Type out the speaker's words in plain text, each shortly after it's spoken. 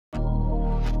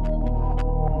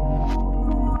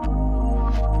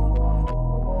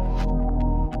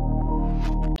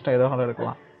மோஸ்டா ஏதோ ஒன்று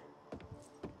எடுக்கலாம்.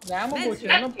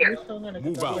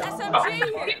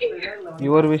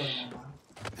 Your wish.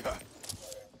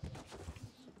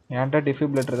 என்கிட்ட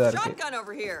டிஃபிபிலேட்டர் தான் இருக்கு.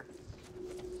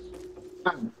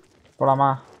 போலாமா?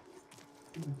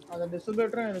 அந்த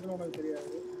டிஃபிபிலேட்டர் எனக்கு ஒன்றும்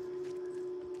தெரியாது.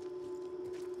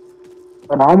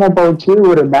 நாம பவுச்சு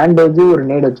ஒரு பேண்டேஜ் ஒரு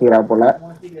நீட் வச்சுக்கிறா போல.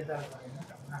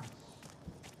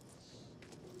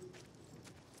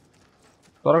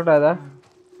 தொரட்டாதா?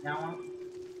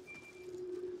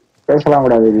 பேசலாம்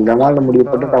கூடாது. டமால்ல முடிய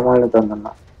போட்டு டமால்ல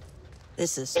தந்தனா.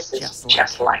 This is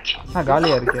just like.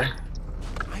 காலியா இருக்கு.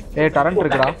 ஏய் கரண்ட்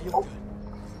இருக்குடா.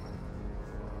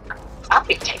 I'll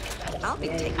be taking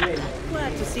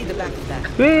Glad to see the back of that.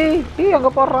 ஏய்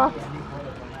அங்க போறா.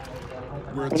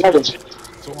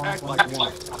 So act like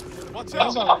one. Watch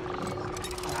out.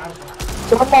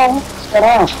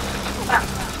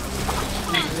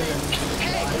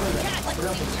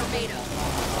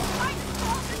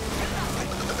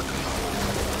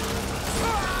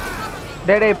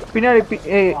 டேய் பின்னாடி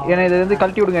ஏய் என்ன இதுல இருந்து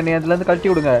கழட்டி விடுங்க. நீ அதுல இருந்து கழட்டி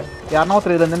விடுங்க. யாரனா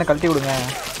ஒருத்தர் இதுல இருந்து கழட்டி விடுங்க.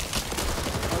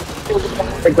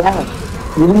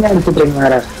 இவங்க அடிச்சிட்டீங்க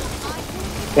வேற.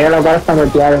 ஏல பாஸ்டா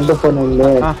பத்தியா எந்த போன் இல்ல.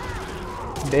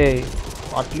 டேய்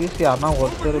அட்லீஸ்ட் யாரனா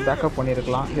ஒருத்தர் பேக்கப்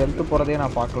பண்ணிருக்கலாம். ஹெல்த் போறதே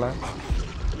நான் பார்க்கல.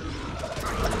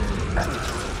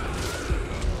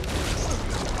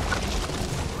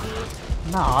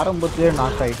 நான் ஆரம்பத்திலே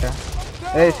நாக் ஆயிட்டேன்.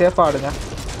 ஏய் சேஃபா ஆடுங்க.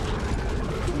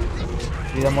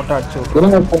 இத மட்டும் அடிச்சு விட்டு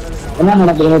என்ன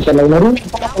நடக்குதுன்னு தெரியல.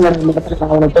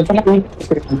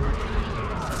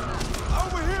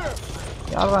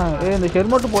 யாரா ஏய் இந்த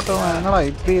ஹெல்மெட் போட்டவன் என்னடா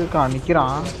இப்படி இருக்கான்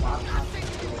நிக்கிறான்.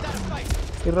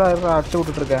 இருடா அடிச்சு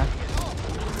விட்டுட்டு இருக்கேன்.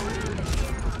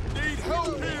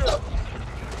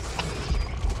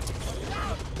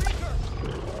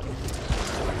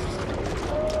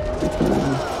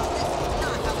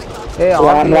 ஏய்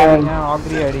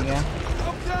ஆக்ரி அடிங்க.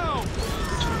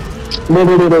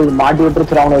 மாட்டி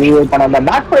விட்டுருச்சு. அவனை ரிவைவ் பண்ண வந்தா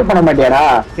பேக் ஃபைட் பண்ண மாட்டியாடா?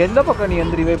 எந்த பக்கம் நீ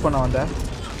வந்து ரிவைவ் பண்ண வந்த?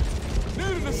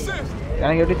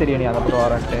 எனக்கு எப்படி தெரியும் நீ அந்த பக்கம்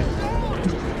வரன்ட்டு?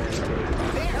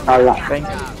 அவ்வளோதான்.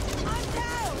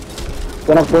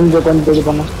 எனக்கு கொஞ்சம் இது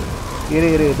பண்ண. இரு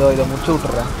இதோ இதை முடிச்சு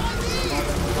விட்டுறேன்.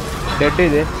 டெட்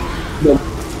இது.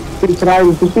 துப்பிடிச்சிரா.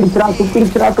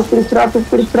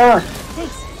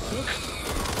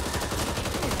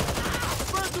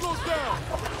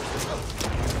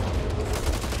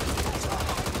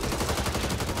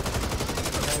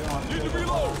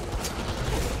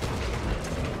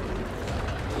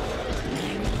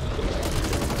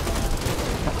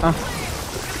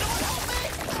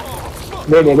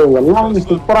 எல்லாம்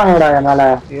சூப்பராங்கடா என்னால.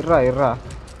 இருடா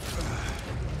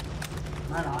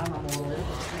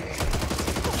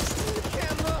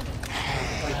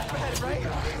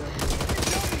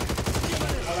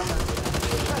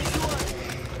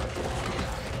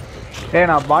ஏய்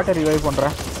நான் பாட்டை ரிவைவ்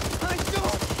பண்றேன்.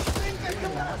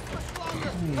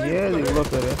 ஏது இவ்வளோ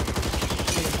பேரு?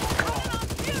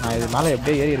 நான் இது மேலே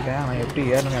எப்படியே ஏறி இருக்கேன். நான் எப்படி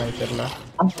ஏறணும்னு எனக்கு தெரியல.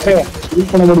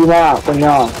 பண்ண முடியுமா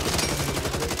கொஞ்சம்?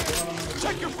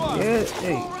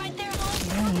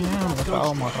 சாக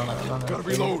மாட்டாங்க.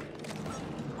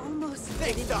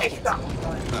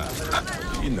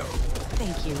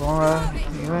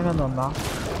 இவன் வந்து வந்தான்.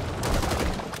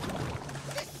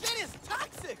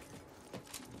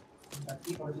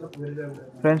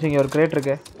 ஃப்ரெண்ட்ஸ் இங்க ஒரு கிரேட்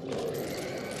இருக்கு.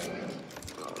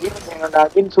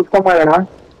 சுத்தமா இல்லடா.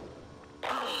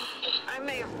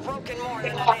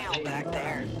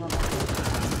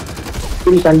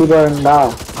 கண்டிப்பா வேண்டா.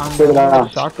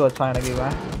 ஷாட் வச்சான் எனக்கு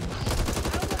இவன்.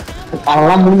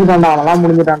 அவெல்லாம்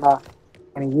முடிஞ்சிட்டான்டா.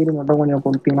 எனக்கு ஹீல் மட்டும் கொஞ்சம்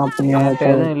கொடுத்தீங்கன்னா புண்ணியம்.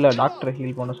 எதுவும் இல்ல டாக்டர்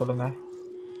ஹீல் பண்ண சொல்லுங்க.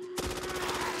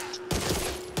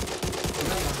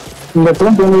 இந்த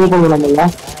டைம் ஹீல் பண்ணலாம்ல.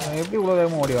 எப்படி இவ்வளவு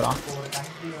வேகமா ஓடி வரான்?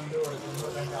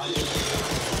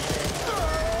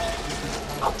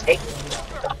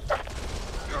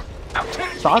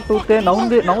 ஷாட் ஊத்தே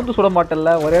நவுந்து சுட மாட்டல்ல.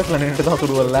 ஒரே இடத்துல நின்னுட்டு தான்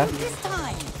சுடுவல்ல.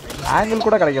 ஆங்கிள்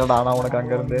கூட கிடைக்கலடா நான் உனக்கு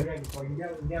அங்க இருந்து.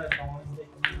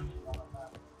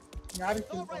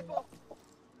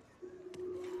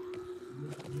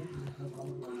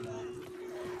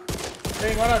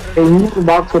 இன்னொரு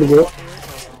பாக்ஸ் இருக்கு.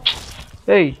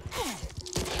 ஏய்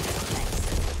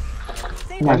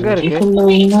எங்க இருக்கு?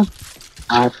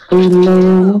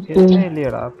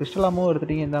 இல்லையாடா பிஸ்டல் அமோ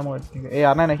எடுத்துட்டீங்க. இந்த அமோ எடுத்துட்டீங்க. ஏய்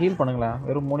அண்ணா என்ன ஹீல் பண்ணுங்களேன்.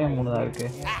 வெறும் 3 தான் இருக்கு.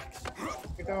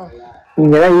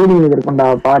 இங்கதான் ஈடிங் இருக்கும்டா.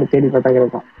 பாரு தேடி பார்த்தா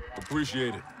கிடைக்கும்.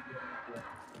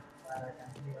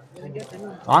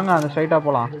 வாங்க அந்த ஸ்ட்ரைட்டா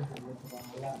போலாம்.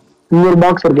 இன்னொரு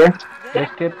பாக்ஸ் இருக்கு.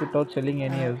 Escape without selling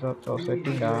any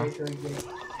செட்டிங்கா.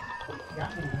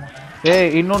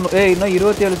 இன்னும்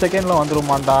 27 செகண்ட்ல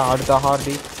வந்துருமாண்டா அடுத்த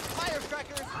ஹார்டி.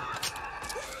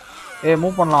 ஏய்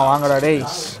மூவ் பண்ணலாம் வாங்கடா டேய்.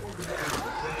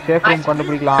 சேஃப் ரூம்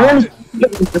கண்டுபிடிக்கலாம்.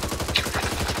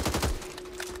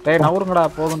 டேய் நவருங்கடா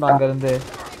போதும்டா அங்க இருந்து.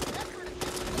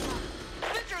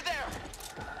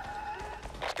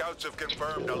 Scouts have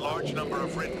confirmed a large number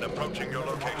of Ridden approaching your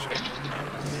location.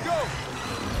 Go!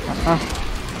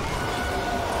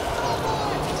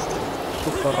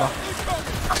 சூப்பர்ரா.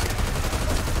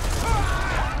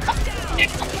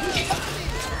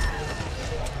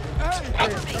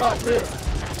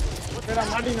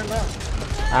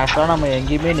 ஆக்சுவலா நம்ம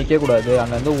எங்கேயுமே நிக்க கூடாது,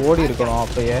 அங்க இருந்து ஓடி இருக்கணும்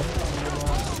அப்பயே.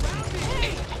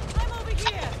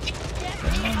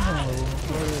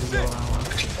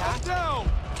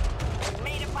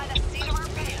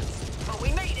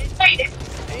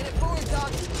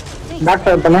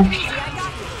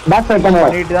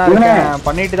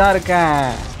 பண்ணிட்டு தான் இருக்கேன்.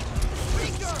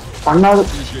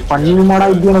 பண்ணிடுமாடா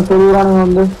இது எனக்கு சொல்லுறானுங்க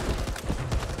வந்து.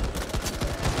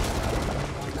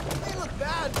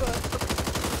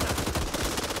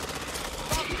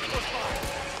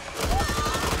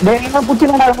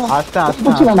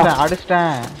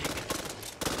 அடிச்சிட்டேன்.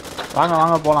 வாங்க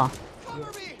வாங்க போலாம்.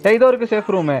 இதோ இருக்கு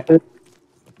சேஃப் ரூம்.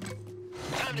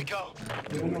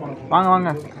 வாங்க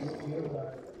வாங்க.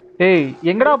 டேய்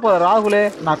எங்கடா போ ராகுலே,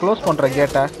 நான் க்ளோஸ் பண்றேன்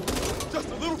கேட்ட.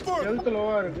 ஹெல்த்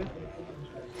லோவா இருக்கு.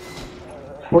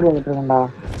 ஓடி வந்துட்டேன்டா.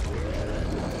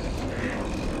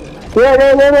 டேய்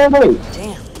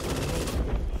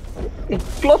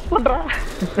க்ளோஸ் பண்றா.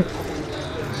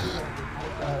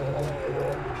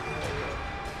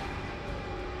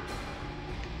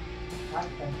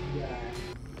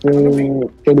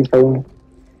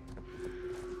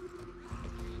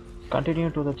 Continue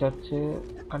to the search.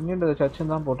 Continue to the search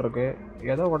தான் போட்டுருக்கு.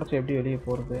 ஏதோ உடைச்சு எப்படி வெளியே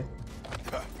போறது?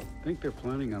 I think they're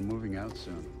planning on moving out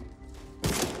soon.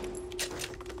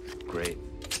 Great.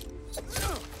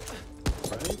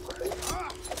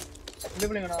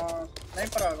 இல்லைங்கண்ணா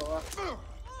ஸ்னைப்பர் ஆகவா?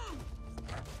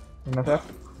 என்ன சார்?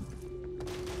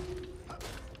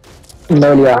 இந்த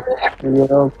வழியா?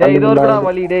 டேய் இதோ இருக்குடா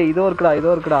வழி. டேய் இதோ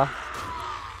இருக்குடா.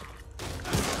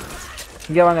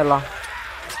 இங்க வாங்க எல்லாம்.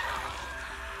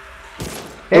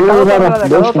 ஏய்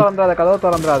கதவு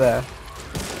திறந்துறாத.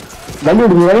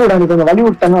 வழி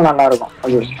விட்டாங்க நல்லா இருக்கும்.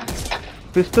 அது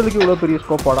பிஸ்டலுக்கு இவ்வளவு பெரிய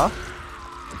ஸ்கோப்பாடா?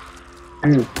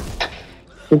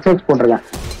 6x போட்டுருக்கேன்.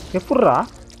 எப்படிடா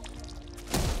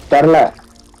தெரியல.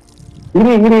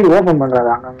 இரு ஓபன்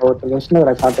பண்றாரு. அங்க ஒரு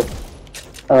வெஸ்ட்ல ஷாட்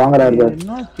வாங்குறாரு.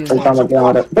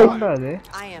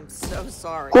 I am so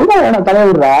sorry. குடுடா என்ன தலை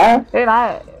விடுறா. ஏய்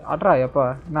நான் அட்ரா எப்ப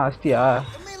நான் அஸ்தியா?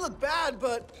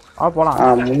 போலாம்.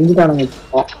 முடிஞ்சிட்டானுங்க.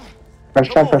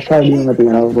 ஃப்ரெஷ்ஷா அடிங்க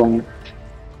பாத்தீங்களா போவாங்க.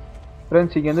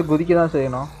 ஃப்ரெண்ட்ஸ் இங்க வந்து குதிக்க தான்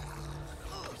செய்யணும்.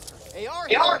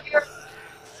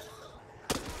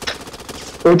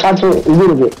 ஒரு பாத்து இது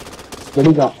இருக்கு.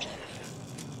 வெடிக்கும்.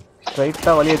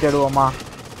 ரைட்டா வழியை தேடுவோமா?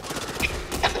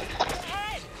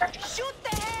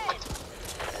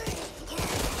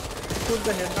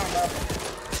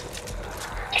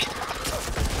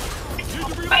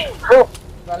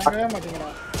 வளங்கவே மாட்டீங்களா?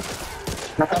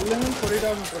 கல்லுன்னு சொல்லிட்டா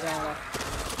இருக்காங்களா?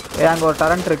 அங்க ஒரு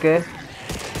டரண்ட் இருக்கு.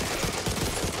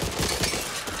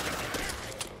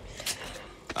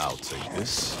 I'll take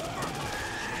this.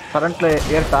 கரண்ட்ல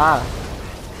ஏர்டா.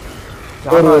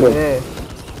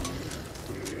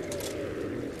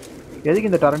 எதுக்கு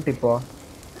இந்த டரண்ட் இப்போ?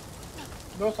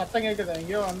 இதோ சத்தம் கேக்குது.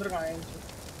 எங்கயோ வந்திருக்கான்.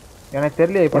 எனக்கு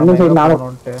தெரியல இப்போ நம்ம எங்க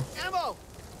போறோம்னு.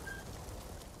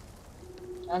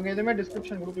 அங்க எதுமே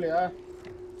டிஸ்கிரிப்ஷன் கொடுக்கலையா?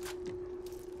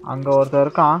 அங்க ஒருத்தர்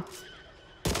இருக்கான்.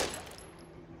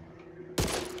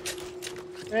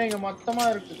 இங்க மொத்தமா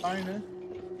இருக்கு காயின்.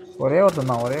 ஒரே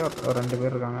ஒருத்தன் தான். ரெண்டு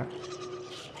பேர் இருக்காங்க.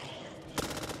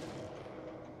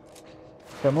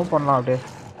 மூவ் பண்ணலாம் அப்படியே.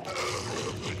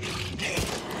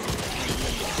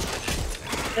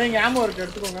 இங்க ஆமோ இருக்கு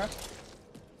எடுத்துக்கோங்க.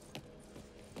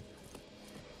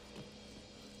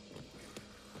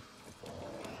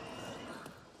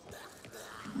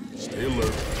 Stay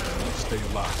alert. Stay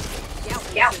alive.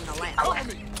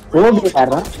 ஓடி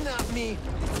பாறா.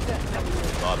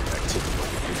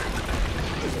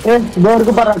 இதோ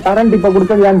இருக்கு பாறா. டரண்ட் இப்ப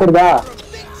கொடுத்தது ஏன் தெரியுதா?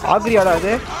 ஆக்ரியாடா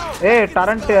அது. ஏய்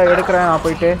டரண்ட் எடுக்கறேன் நான்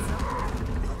போயிட்டு.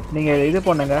 நீங்க இது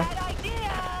பண்ணுங்க.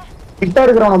 கிட்ட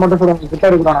இருக்குறவன மட்டும் சொல்லுங்க. கிட்ட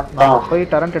இருக்குறவன போய்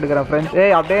டரண்ட் எடுக்கறேன் फ्रेंड्स.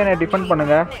 ஏய் அப்படியே என்ன டிஃபெண்ட்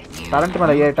பண்ணுங்க. டரண்ட்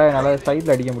மேல ஏறிட்டா என்னால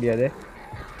சைடுல அடிக்க முடியாது.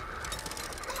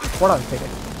 போடா சரி.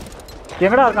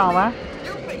 எங்கடா இருக்கான் அவன்?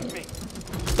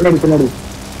 பின்னாடி.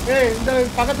 ஏய் இந்த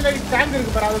பக்கத்துல டேங்க்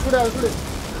இருக்கு பாரு. அது கூட.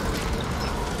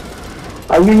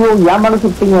 ஐயோ ஏன் மேல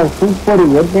சுத்திங்க. சூப்பர்.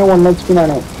 ஏற்கனவே 1 HP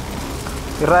நானே.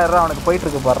 இறா அவனுக்கு போயிட்டு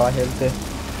இருக்கு பாறா ஹெல்த்.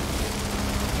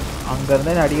 அங்க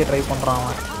இருந்தே அடிக்க ட்ரை பண்றான்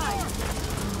அவன்.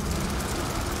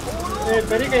 ஏய்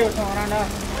பெரிய கை வச்சவன் வரானே.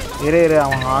 இரு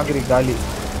அவன் ஆகிரி காலி.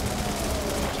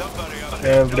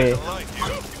 எப்படி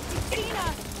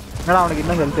என்னடா அவனுக்கு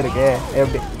இன்னும் ஹெல்த் இருக்கு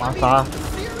எப்படி மாசா?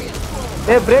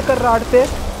 பிரேக்கர்ரா அடுத்து.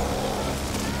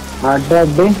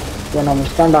 அடடே என்ன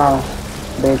மிஸ்டாண்டா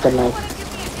பிரேக்கர் நைஸ்.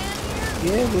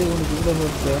 உனக்கு இவ்வளோ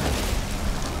ஹெல்த்?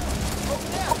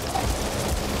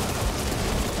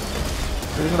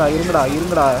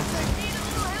 இருங்கடா.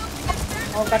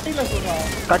 அவன் கட்டில சொல்றான்.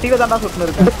 கட்டில தாண்டா சுட்டுன்னு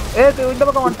இருக்கேன். இந்த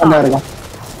பக்கம் வந்துட்டான்.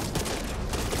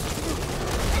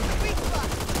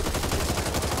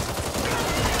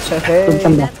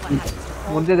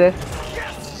 முடிஞ்சது.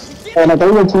 கை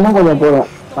வச்சுன்னா கொஞ்சம் போதும்.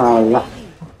 அவ்வளோதான்.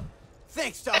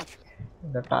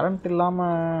 இந்த கரண்ட் இல்லாம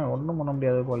ஒண்ணும் பண்ண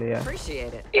முடியாது போலயே.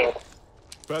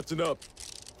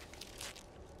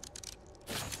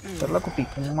 தெரியல குட்டி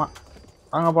சும்மா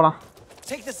வாங்க போலாம்.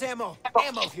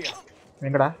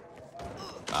 எங்கடா?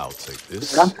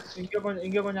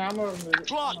 இங்க கொஞ்சம் ஆமோ இருந்தது.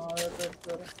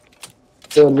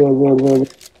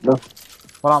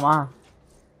 போலாமா?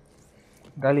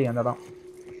 காலி அந்த இடம்.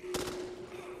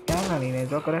 ஏங்க நீ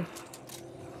ஜோக்கரே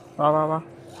வா.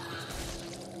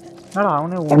 என்னடா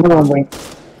அவனே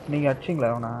நீங்க அடிச்சிங்களா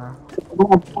அவனா?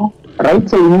 ரைட்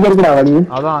சைடு இங்க இருக்குடா வழி.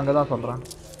 அதான் அங்கதான் சொல்றேன்.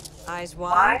 Eyes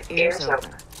wide, ears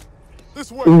open.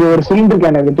 இங்க ஒரு சிலிண்டர்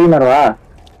கேன் இருக்கு. டீனர்வா?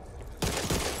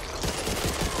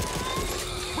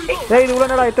 டேய் இது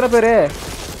உள்ளடா எத்தனை பேரு?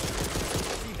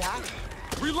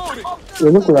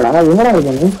 எதுக்குடா? எங்கடா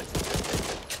இருக்க நீ?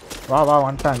 வா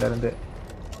வந்துட்டான் அங்க இருந்து.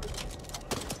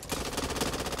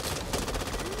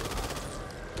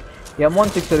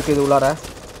 M16 இருக்கு இது உள்ளார.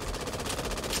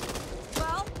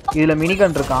 இதுல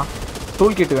மினிகன் இருக்கான்.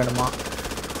 டூல் கிட் வேணுமா?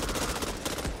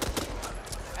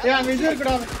 அங்க இது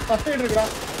இருக்குடா. ஃபர்ஸ்ட் எய்ட் இருக்குடா.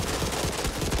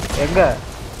 எங்க?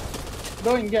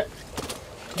 இதோ இங்க.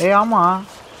 ஆமா.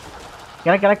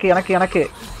 எனக்கு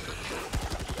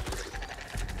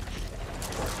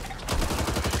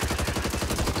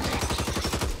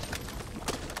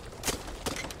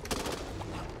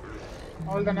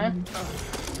அவ்வளவுதானே?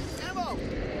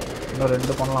 இன்னும்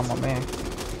 2 பண்ணலாமாமே.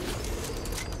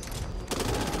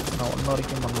 நான் 1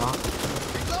 வரைக்கும் பண்ணலாம்.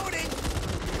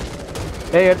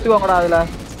 எடுத்துக்கோங்கடா அதுல.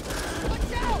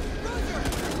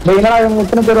 என்னடா இவங்க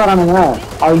எத்தனை பேர் வரானுங்க?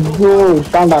 ஐயோ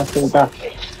இட்டாண்டா சரிட்டா.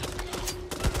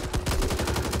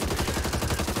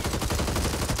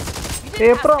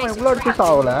 எப்பறம் அவன் இவ்வளோ அடிச்சு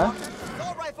சாவல?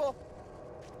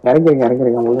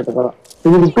 இறங்கிருக்கேன் உங்களுக்கு போகிறோம்.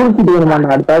 இதுக்கு டூல் கிட் வேணுமா?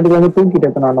 அடுத்த வாட்டிக்கு வந்து டூல் கிட்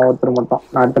எடுத்துனா ஒருத்தர் மட்டும்.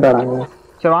 நான் எடுத்துட்டு வராங்க.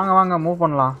 சரி வாங்க மூவ்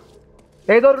பண்ணலாம்.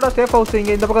 ஏதோ இருக்குடா சேஃப் ஹவுஸ்.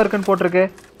 இங்க இந்த பக்கம் இருக்குன்னு போட்டிருக்கு.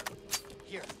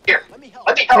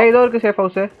 ஏதோ இருக்கு சேஃப்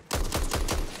ஹவுஸ்.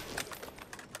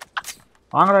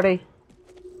 வாங்கடா டேய்.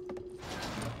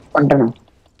 வந்துட்டேன்.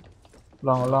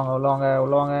 உள்ள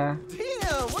வாங்க.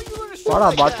 வாடா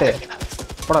பாட்டு.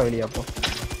 போடா வெளியே போ.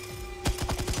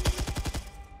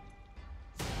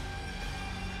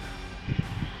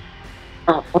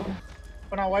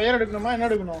 இப்போ நான் வயர் எடுக்கணுமா என்ன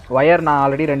எடுக்கணும்? வயர் நான்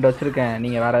ஆல்ரெடி 2 வச்சிருக்கேன்.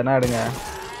 நீங்க வேற என்ன எடுங்க.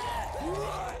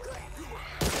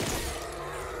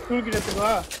 Tool kit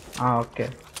எடுத்துவா. ஓகே.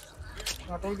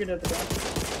 நான் டூல் கிட் எடுத்துறேன்.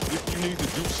 If you need to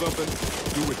do something,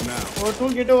 do it now. ஒரு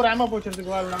டூல் கிட் ஒரு ஆமா போச்சு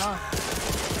எடுத்துவா இல்லனா?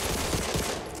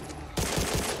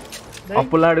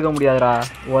 அப்பலாம் எடுக்க முடியாதுடா.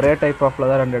 ஒரே டைப் ஆஃப்ல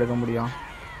தான் 2 எடுக்க முடியும்.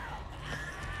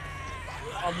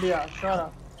 அப்படியே ஷூரா?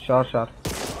 ஷூர்.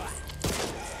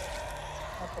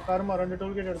 அப்ப கர்மா 2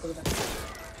 டூல் கிட் எடுத்துட்டேன்.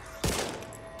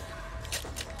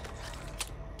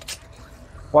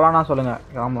 போலாம்னா சொல்லுங்க.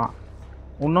 கிளம்பலாம்.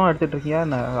 இன்னும் எடுத்துட்டு இருக்கியா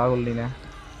என்ன ராகுல் நீங்க?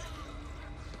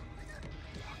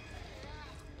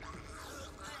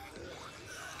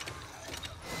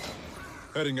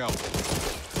 Heading out.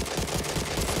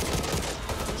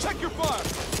 Check your fire.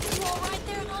 You all right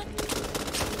there, hon?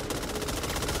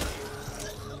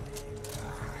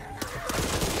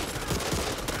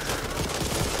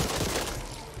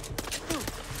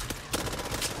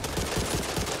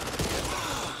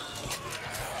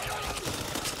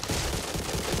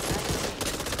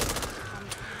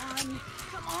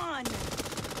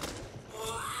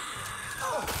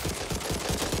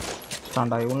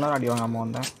 தாண்டா இவ்வளோ அடி வாங்காம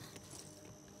வந்தேன்.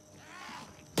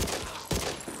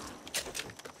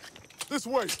 This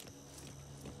way.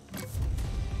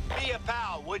 Be a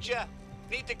pal, would you?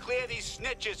 Need to clear these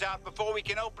snitches out before we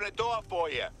can open a door for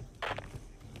you.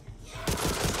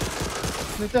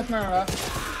 ஸ்னிச்சஸ்னா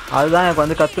அதுதான் எனக்கு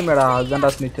வந்து கத்துமேடா.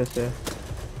 அதுதான்டா ஸ்னிச்சஸ்.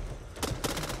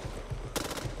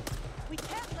 We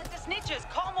can't let the snitches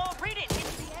come all Ridden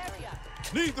into the area.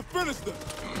 Need to finish them.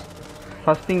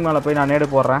 First thing மேல போய் நான்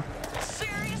நேடு போடுறேன்.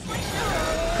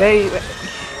 டேய்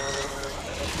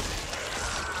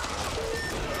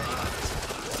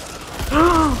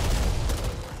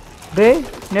டேய்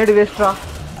நேடு வேஸ்ட்ரா.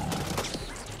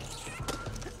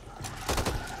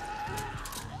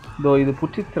 இதோ இது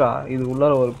புடிச்சிச்சுடா. இது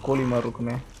உள்ளார ஒரு கோழி மாதிரி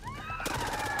இருக்குமே.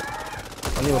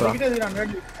 அள்ளி விடுறா.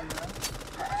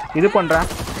 இது பண்றேன்.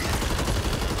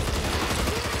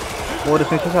 ஒரு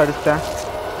ஸ்னிச்சஸ் அடிச்சிட்டேன்.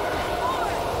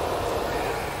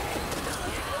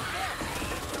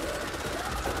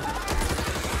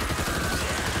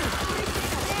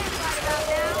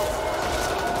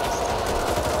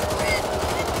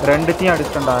 ரெண்டுத்தையும்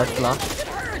அடிச்சிட்டேன்டா ஆக்சுவலா.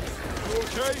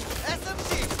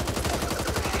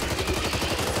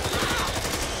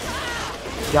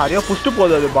 யாரையோ புஷ்ட்டு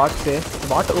போகுது அது பாட்டு.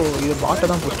 ஓ இது பாட்டை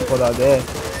தான் புஷ்ட்டு போதா அது.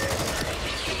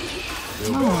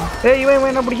 இவன்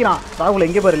என்ன பிடிக்கிறான்? ராகுல்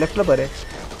எங்கே பாரு, லெஃப்ட்ல பாரு.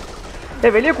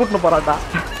 வெளியே கூட்டின்னு போறாட்டா.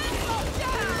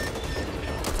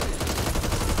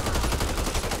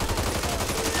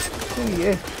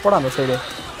 போடா அந்த சைடு.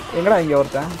 எங்கடா இங்க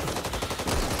ஒருத்தன்?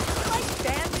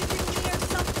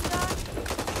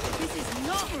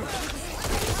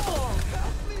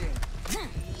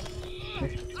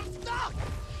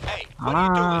 ஆனா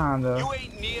அந்த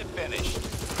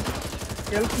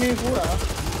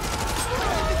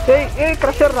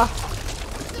கிரஷர்டா.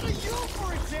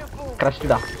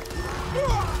 கிரஷ்டா.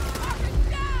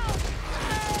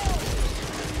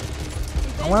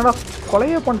 அவனடா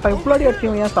கொலையே பண்ணிட்டான். இப்படி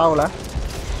அடிச்சவன் ஏன் சாவல?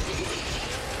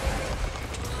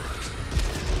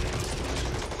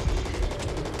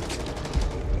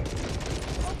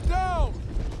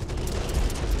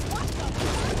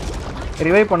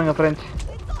 ரிவைவ் பண்ணுங்க ஃப்ரெண்ட்ஸ்.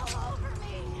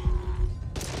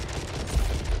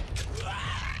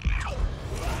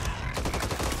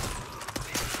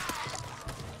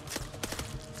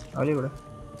 அழி விட.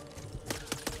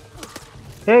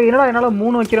 என்னடா என்னால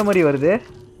 3 வைக்கிற மாதிரி வருது.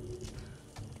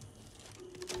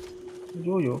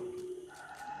 ஐயோ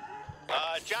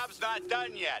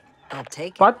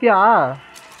பாத்தியா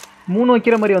 3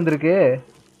 வைக்கிற மாதிரி வந்திருக்கு.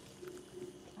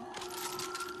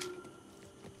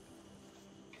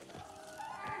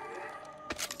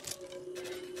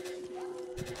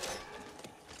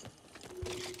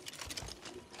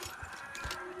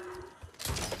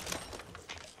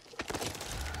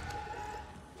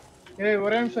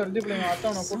 ஒரே நிமிஷம் இருந்து பிள்ளைங்க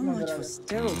அத்தான் நான் கூட்டி வந்தறாரு.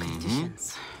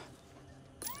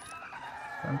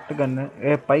 ஃப்ரண்ட் கன்னு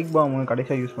பைக் பாம்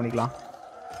கடைசியா யூஸ் பண்ணிக்கலாம்.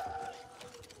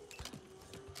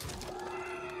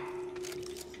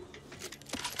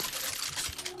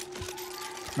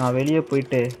 நான் வெளியே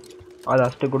போயிட்டு அது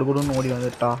அஷ்ட குடுகுடுன்னு ஓடி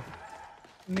வந்துட்டா.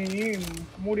 நீ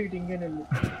மூடிட்டீங்க நில்லு.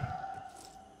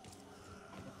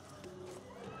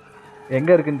 எங்க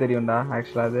இருக்குன்னு தெரியும்டா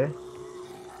ஆக்சுவலா அது.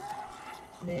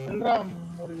 நீ எல்ரா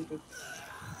மூடிட்டு.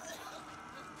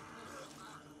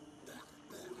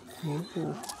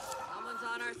 Someone's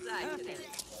on our side today.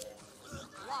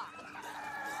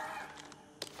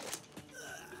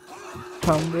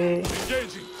 தம்பி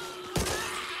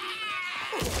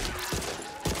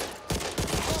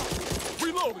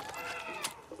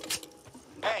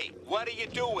Hey, what are you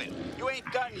doing? You ain't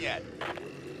done yet.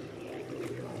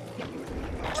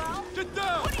 Get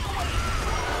down!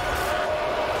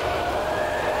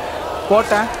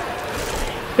 போட்டேன்.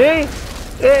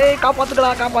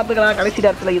 காப்பாத்துக்கடா. கடைசி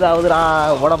நேரத்தில் இதாவதுடா.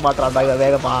 ஓட மாட்டான்டா இவன்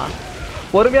வேகமா.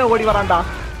 பொறுமையா ஓடி வரான்டா.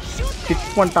 சிட்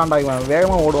பண்ணிட்டான்டா இவன்.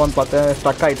 வேகமா ஓடுவான்னு பார்த்தேன்.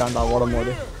 ஸ்ட்ரக் ஆயிட்டான்டா ஓடும்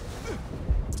போது.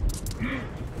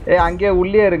 அங்கேயே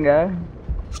உள்ளே இருங்க.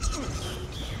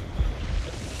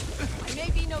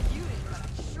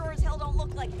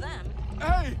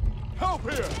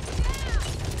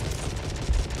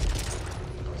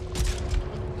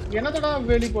 என்னடா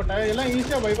வேலி போட்ட? எல்லாம்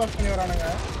ஈஸியா பைபாஸ் பண்ணி வரானுங்க.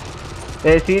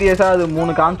 சீரியஸா அது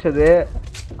 3 காமிச்சது.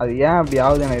 அது ஏன் அப்படி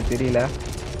ஆகுது எனக்கு தெரியல.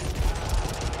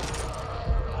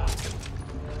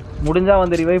 முடிஞ்சா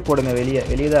வந்து ரிவைவ் போடுங்க.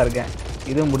 வெளியே தான் இருக்கேன்.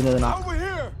 இதுவும் முடிஞ்சதுன்னா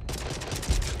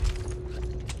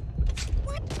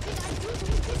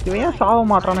இவன் ஏன் சாவ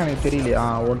மாட்டான்னு எனக்கு தெரியலையா.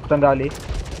 ஒருத்தங்காலி.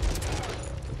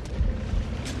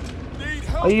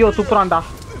 ஐயோ துப்புறான்டா.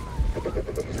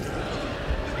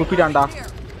 துப்பிட்டான்டா.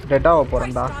 டெட்டாவ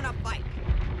போறேன்டா.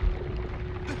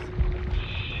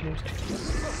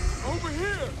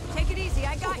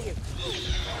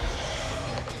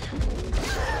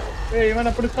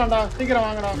 இவனை பிடிச்சான்டா. சீக்கிரம்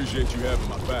வாங்கடா.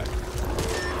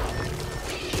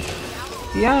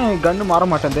 ஏன் கன்னு மாற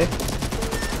மாட்டேன்?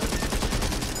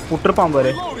 விட்டுருப்பான்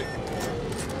பாரு.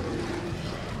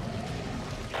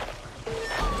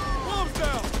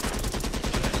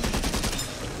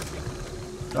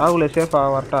 ராகுல சேஃபா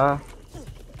வரட்டா?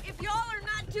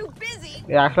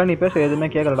 ஆக்சுவலா நீ பேச எதுவுமே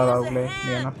கேட்கலடா ராகுல. நீ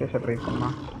என்ன பேச ட்ரை பண்ணா?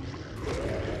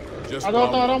 அதோ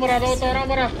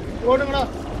வராமரா. ஓடுங்கடா.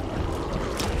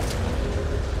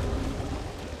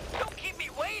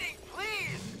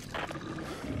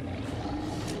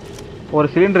 ஒரு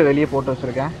சிலிண்டர் வெளியே போட்டு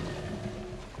வச்சிருக்கேன்.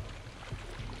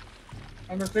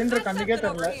 அந்த சிலிண்டர் கண்ணுக்கே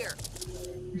தெரியல.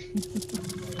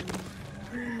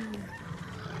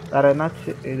 வேற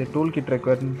என்னாச்சு? இது டூல் கிட்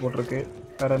ரெக்வயர்மென்ட் போட்டிருக்கு.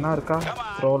 வேற என்ன இருக்கா?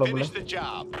 ரோலபிள்.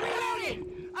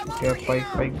 Okay,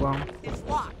 bike bomb.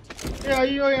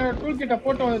 ஐயோ என் டூல் கிட்ட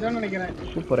போட்டு வந்துட்டேன்னு நினைக்கிறேன்.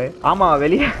 சூப்பர். ஆமா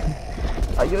வெளிய.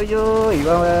 ஐயோ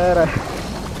இவன் வேற.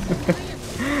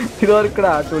 இது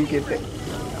இருக்குடா டூல் கிட்.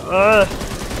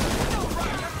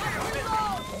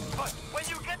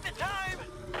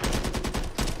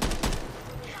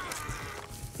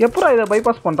 எப்பரா இத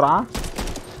பைபாஸ் பண்றான்?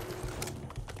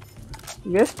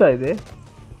 வேஸ்டா இது.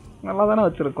 நல்லா தான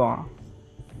வச்சிருக்கோம்.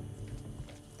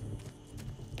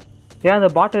 ஏன் அந்த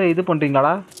பாட்டில் இது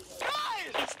பண்றீங்களாடா?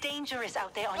 It's dangerous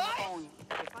out there on your own.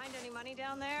 If you find any money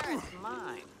down there, it's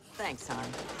mine. Thanks, hon.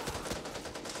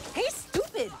 Hey,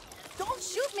 stupid! Don't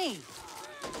shoot me.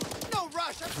 No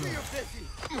rush. I'm sure you're busy.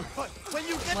 But when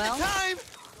you get the time,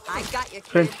 I got you,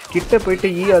 kid. Friends, கிட்ட போயிட்டு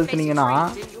ஈ அழுத்துனீங்கனா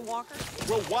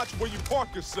well, watch where you park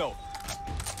yourself.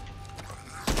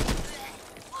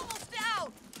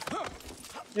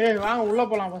 ஏய் வாங்க உள்ள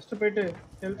போலாம். First போயிட்டு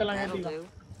health எல்லாம் ஏத்திக்கலாம்.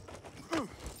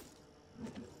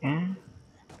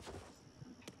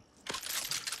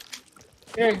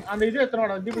 ஏய் அந்த இது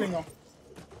எத்தனோட தீபலிங்கம்?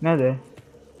 என்னது?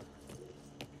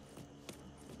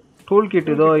 டூல்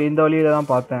கிட் இதோ இந்த வழியில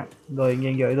தான் பார்த்தேன். இதோ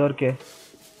இங்க இதோ இருக்கே.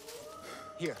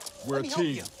 Here, we're a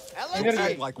team.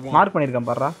 Like one. Mark பண்ணிருக்கேன்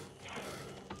பாருடா.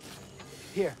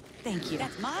 Here. Thank you.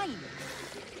 That's mine.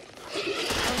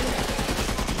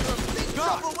 Go,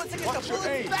 but once I get the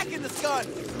bullets back in the gun.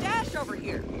 Dash over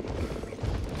here.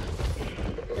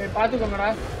 ஏய் பாத்துக்கோங்கடா.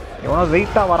 எவனோ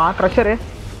வெயிட்டா வரான் crusher.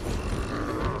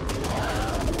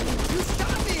 You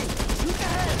stop me. You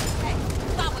can. Hey,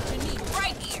 got what you need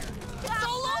right here. It's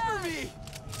all over me.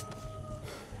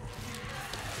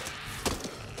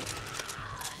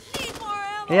 Need more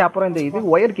ammo. ஏய் அப்புறம் இந்த இது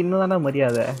ஒயருக்கு இன்னும் தான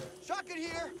மரியாதை. Shotgun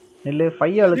here. இல்ல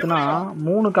 5 அழுத்துனா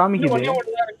 3 காமிக்குது. ஒண்ணே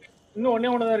ஒண்ணு இருக்கு. இன்னும் ஒண்ணே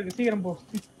ஒண்ணு தான் இருக்கு. சீக்கிரம் போ.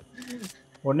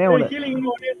 ஒண்ணே ஒண்ணு. ஹீலிங்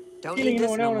இன்னும் ஒண்ணே. ஹீலிங்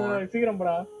இன்னும் ஒண்ணே ஒண்ணு. சீக்கிரம்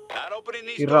போடா.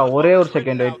 இருடா ஒரே ஒரு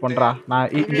செகண்ட் வெயிட் பண்றா.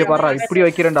 நான் இங்க பாருடா இப்படி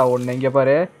வைக்கிறேன்டா ஒண்ணு. இங்க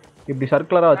பாரு. இப்படி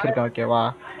சர்க்குலரா வச்சிருக்கேன் ஓகேவா?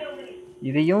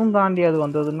 இதையும் தாண்டி அது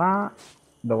வந்ததுன்னா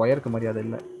இந்த ஒயருக்கு மரியாதை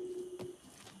இல்ல.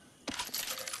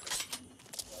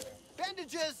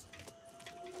 Bandages.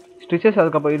 ஸ்டிச்சஸ்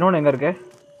அதுக்கு அப்புறம் இன்னொன்னு எங்க இருக்கு?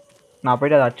 நான்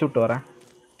போய்ட்டு அதை அடிச்சு விட்டு வரேன்.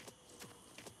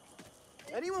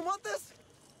 Anyone want this?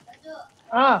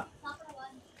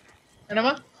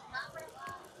 என்னமா?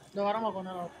 இந்த வரமா கொஞ்ச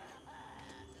நேரம்.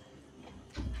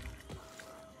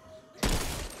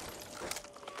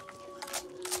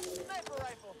 Sniper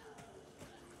rifle.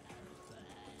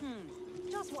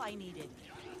 Just what I needed.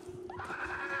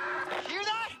 Hear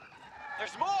that?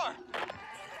 There's more.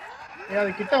 ஏய்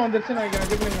அது கிட்ட வந்துருச்சு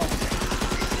நான் தீபலிங்கம்.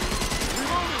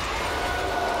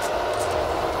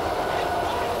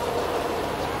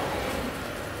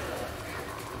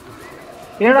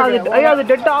 ஏடா அது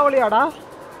டெட் ஆவலையாடா?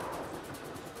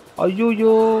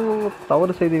 ஐயோ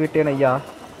தவறு செய்து விட்டேன் ஐயா.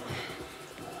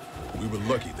 We were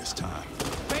lucky this time.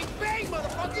 Bang bang,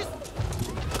 motherfuckers.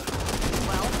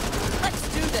 Well, let's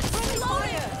do this.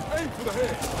 Aim for the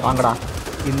head. வாங்கடா.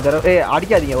 இந்த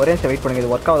அடிக்காதீங்க. ஒரே நிமிஷம் வெயிட் பண்ணுங்க.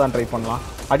 இது ஒர்க் ஆகுதான் ட்ரை பண்ணலாம்.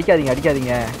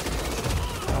 அடிக்காதீங்க.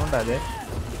 சவுண்டா அது.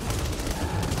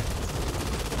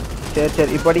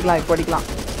 சரி இப்போ அடிக்கலாம்.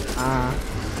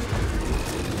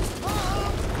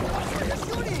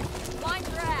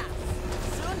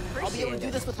 I'll be able to do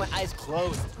this with my eyes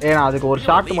closed. நான் அதுக்கு ஒரு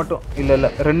ஷாட் மட்டும் இல்ல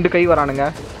 2 கை வரானுங்க.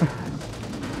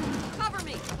 Cover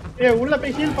me. ஏய் உள்ள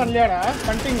போய் ஹீல் பண்ணலையாடா?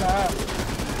 பண்ணிட்டீங்களா?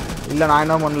 இல்ல நான்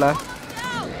என்ன பண்ணல.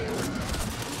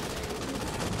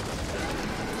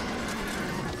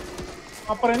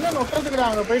 அப்புறம் என்ன நொட்டறதுக்குடா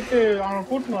அங்க போயிட்டு அவனை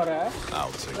கூட்டிட்டு வர?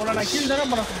 உன்னை நான் ஹீல் தான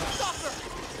பண்ண சொன்னேன்.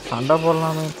 சண்டை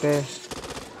போடலாமே.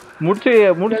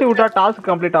 முடிச்சு விட்டா டாஸ்க்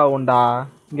கம்ப்ளீட் ஆகும்டா.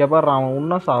 இங்க பாரு அவன்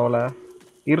இன்னும் சாவல.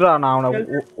 இருடா நான் அவனை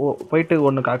போயிட்டு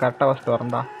ஒன்று கரெக்டாக வச்சுட்டு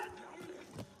வரேன்டா.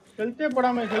 ஹெல்த்தே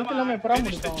போடாம ஹெல்த் இல்லாம எப்பரா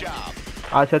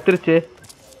முடிச்சான்? செத்துருச்சு.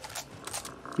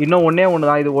 இன்னும் ஒண்ணே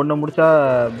தான். இது ஒன்று முடிச்சா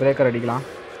பிரேக்கர் அடிக்கலாம்.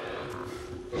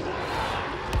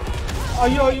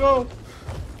 ஐயோ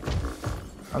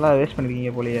நல்லா வேஸ்ட்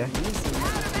பண்ணிருக்கீங்க போலயே.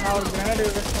 நான் ஒரு கிரனேட்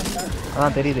வேஸ்ட் பண்ணிட்டேன்.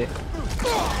 அதான் தெரியுது.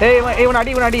 இவன்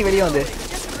அடி வெளியே வந்து.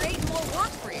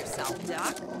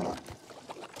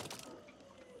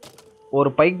 ஒரு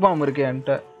பைக் பாம் இருக்கு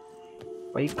என்கிட்ட.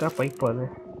 பைப்பா அது?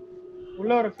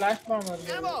 உள்ள ஒரு ஃபிளாஷ் பாம்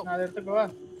இருக்கு. நான் அதை எடுத்துக்கவா?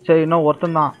 சரி இன்னும்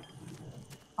ஒருத்தன் தான்.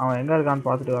 அவன் எங்க இருக்கான்னு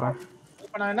பார்த்துட்டு வரேன்.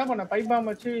 இப்போ நான் என்ன பண்ணேன்? பைப் பாம்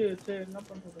வச்சு சரி என்ன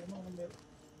பண்றது? என்ன பண்ண முடியாது.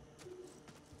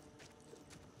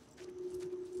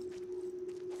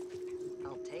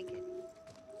 I'll take it.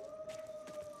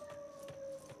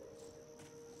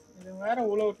 இது வேற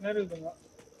உள்ள ஒரு நேரம் இருக்குங்க.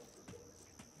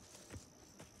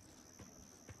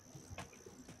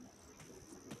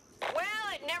 Well,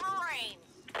 it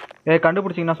ஏய்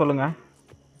கண்டுபிடிச்சீங்கன்னா சொல்லுங்க.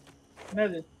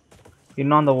 என்னது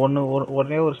இன்னும் அந்த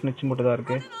ஒரே ஒரு ஸ்னிட்ச் மட்டும் தான்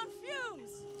இருக்கு.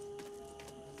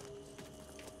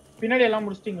 பின்னாடி எல்லாம்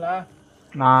முடிச்சிட்டீங்களா?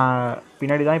 நான்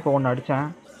பின்னாடி தான் இப்போ ஒன்று அடித்தேன்.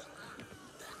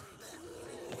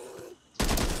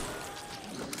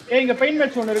 ஏய் இங்க பெயின்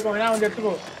மேட்ச் ஒன்று இருக்கும், வேணா வந்து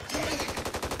எடுத்துக்கோ.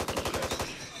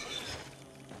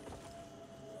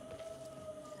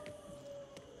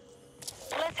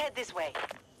 Let's head this way.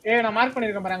 ஏய் நான் மார்க்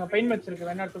பண்ணிருக்கேன் பாருங்க, பெயின் மேட்ச் இருக்கு,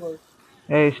 வேணா எடுத்துக்கோ.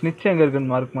 ஏய் ஸ்னிட்ச் எங்க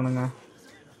இருக்குன்னு மார்க் பண்ணுங்க.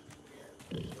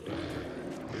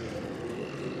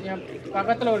 என்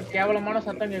பக்கத்துல ஒரு கேவலமான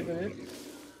சத்தம் கேக்குது.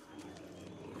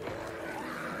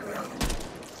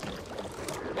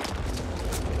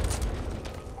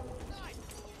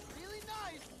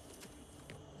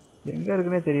 எங்க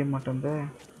இருக்குன்னே தெரிய மாட்டேங்குது.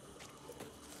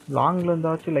 லாங்ல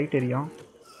இருந்தாச்சும் லைட் எரியும்.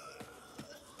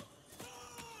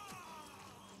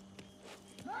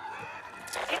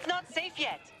 It's not safe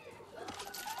yet.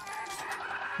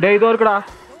 டேய் இதோ இருக்குடா.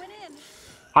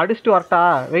 அடிச்சிட்டு வரட்டா?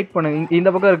 வெயிட் பண்ணு,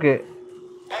 இந்த பக்கம் இருக்கு.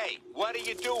 Hey, what are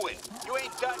you doing? You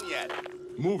ain't done yet.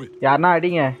 Move it. யாருன்னா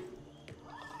அடிங்க.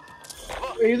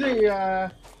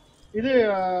 இது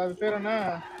பேர் என்ன?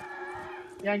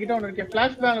 என்கிட்ட ஒன்று இருக்கு,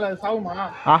 ஃபிளாஷ் பேங்க்ல அது சாவுமா?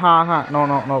 ஆஹா நோ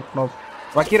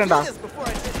வைக்கிறேன்டா.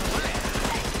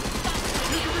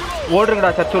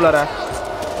 ஓடுங்கடா சர்ச் உள்ளார.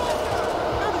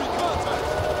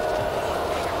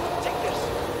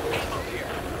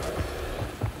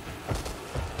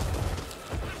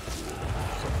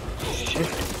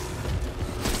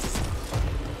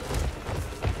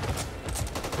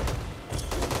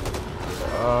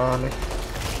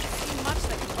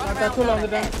 டச்சுல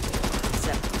வந்துட்டேன்.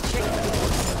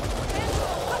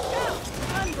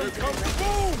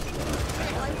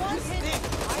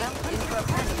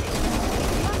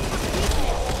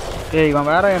 ஏய் இவன்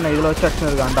வேற என்ன இதுல வச்சு அடிச்சு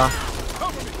இருக்கான்டா.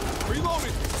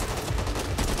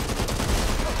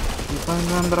 இவன்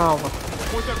என்னடா அவன்?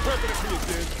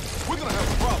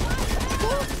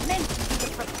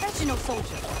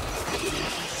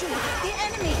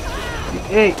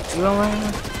 ஏய் இவன்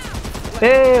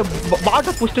ஏய் பாட்ட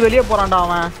புஷ்டு வெளியே போறான்டா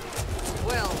அவன்.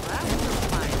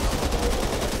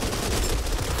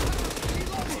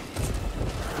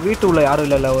 வீட்டுள்ள யாரும்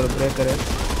இல்ல ஒரு பிரேக்கரு.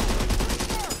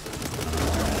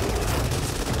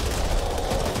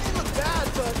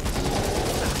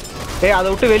 ஏய் அதை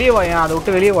விட்டு வெளியே வா, அதை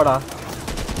விட்டு வெளியே வாடா.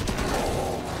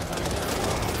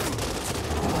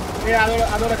 ஏய்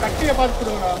அதோட கட்டியை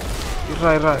பார்த்துடுங்கடா.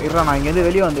 இருடா நான் இங்கேருந்து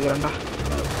வெளியே வந்துக்கிறேன்டா.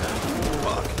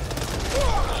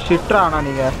 ஷிட்ரா அண்ணா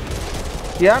நீங்க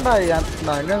ஏன்டா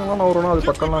நான் எங்கெங்கெல்லாம் நவுறணும் அது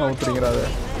பக்கம்லாம் நவுத்துறீங்கிறாது.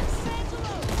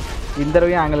 இந்த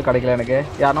தடவையும் ஆங்கிள் கிடைக்கல எனக்கு.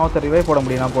 யாருன்னா ஒருத்தர் ரிவைவ் போட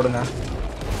முடியும்னா போடுங்க.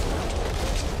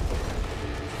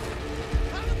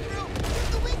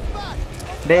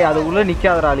 டேய் அது உள்ள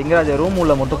நிக்காதடா லிங்கராஜ், ரூம்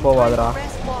உள்ள மட்டும் போவாதடா.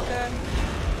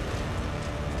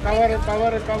 Cover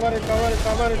cover cover cover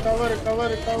cover cover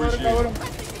cover cover cover.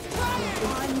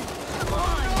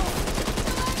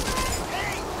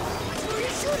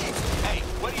 Hey,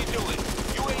 what are you doing?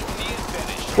 You ain't near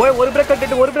finished. ஓய் ஒரு பிரேக்கர்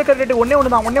ரெட்டு ஒண்ணே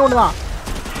ஒண்ணுதான்.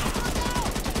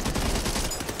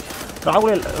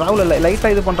 ராகுல் லைட்டா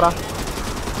இது பண்றா.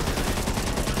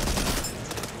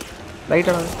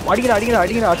 லைட்டா அடிங்கடா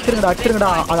அடிச்சிருங்கடா.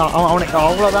 அவனுக்கு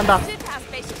அவ்வளவுதான்டா.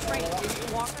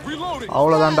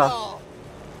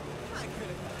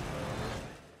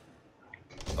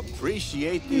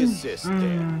 Appreciate the assist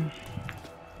there.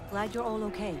 Glad you're all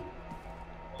okay.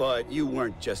 But you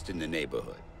weren't just in the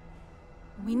neighborhood.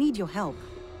 We need your help.